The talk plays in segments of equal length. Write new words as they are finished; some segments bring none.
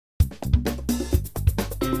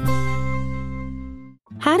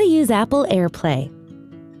How to use Apple AirPlay.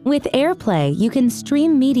 With AirPlay, you can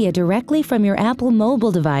stream media directly from your Apple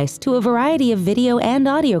mobile device to a variety of video and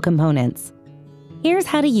audio components. Here's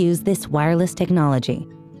how to use this wireless technology.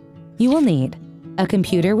 You will need a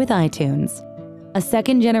computer with iTunes, a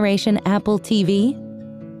second-generation Apple TV,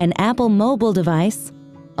 an Apple mobile device,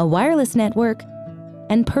 a wireless network,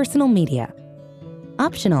 and personal media.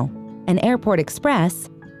 Optional, an Airport Express,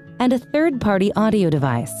 and a third-party audio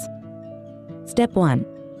device. Step 1.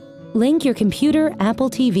 Link your computer, Apple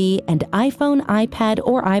TV, and iPhone, iPad,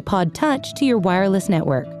 or iPod Touch to your wireless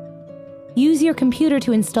network. Use your computer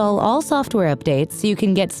to install all software updates so you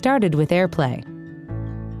can get started with AirPlay.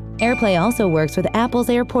 AirPlay also works with Apple's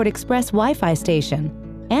Airport Express Wi-Fi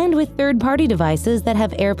station and with third-party devices that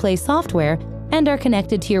have AirPlay software and are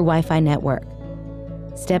connected to your Wi-Fi network.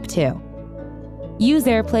 Step 2. Use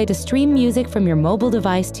AirPlay to stream music from your mobile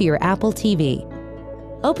device to your Apple TV.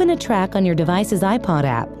 Open a track on your device's iPod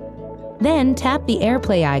app. Then tap the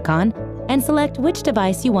AirPlay icon and select which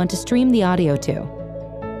device you want to stream the audio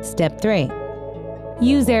to. Step 3.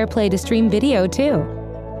 Use AirPlay to stream video too.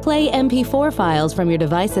 Play MP4 files from your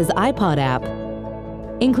device's iPod app,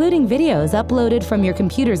 including videos uploaded from your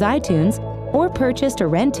computer's iTunes or purchased or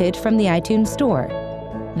rented from the iTunes Store.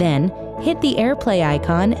 Then, hit the AirPlay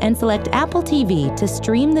icon and select Apple TV to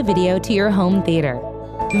stream the video to your home theater.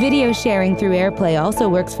 Video sharing through AirPlay also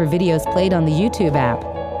works for videos played on the YouTube app.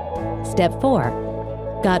 Step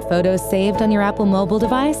 4. Got photos saved on your Apple mobile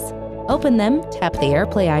device? Open them, tap the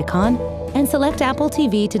AirPlay icon, and select Apple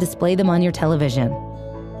TV to display them on your television.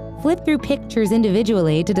 Flip through pictures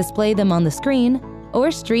individually to display them on the screen, or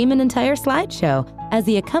stream an entire slideshow as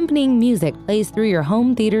the accompanying music plays through your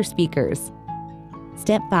home theater speakers.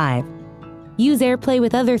 Step 5. Use AirPlay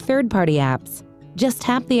with other third-party apps. Just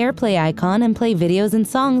tap the AirPlay icon and play videos and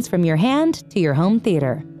songs from your hand to your home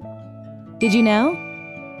theater. Did you know?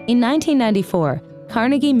 In 1994,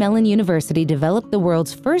 Carnegie Mellon University developed the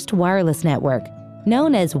world's first wireless network,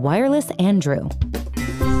 known as Wireless Andrew.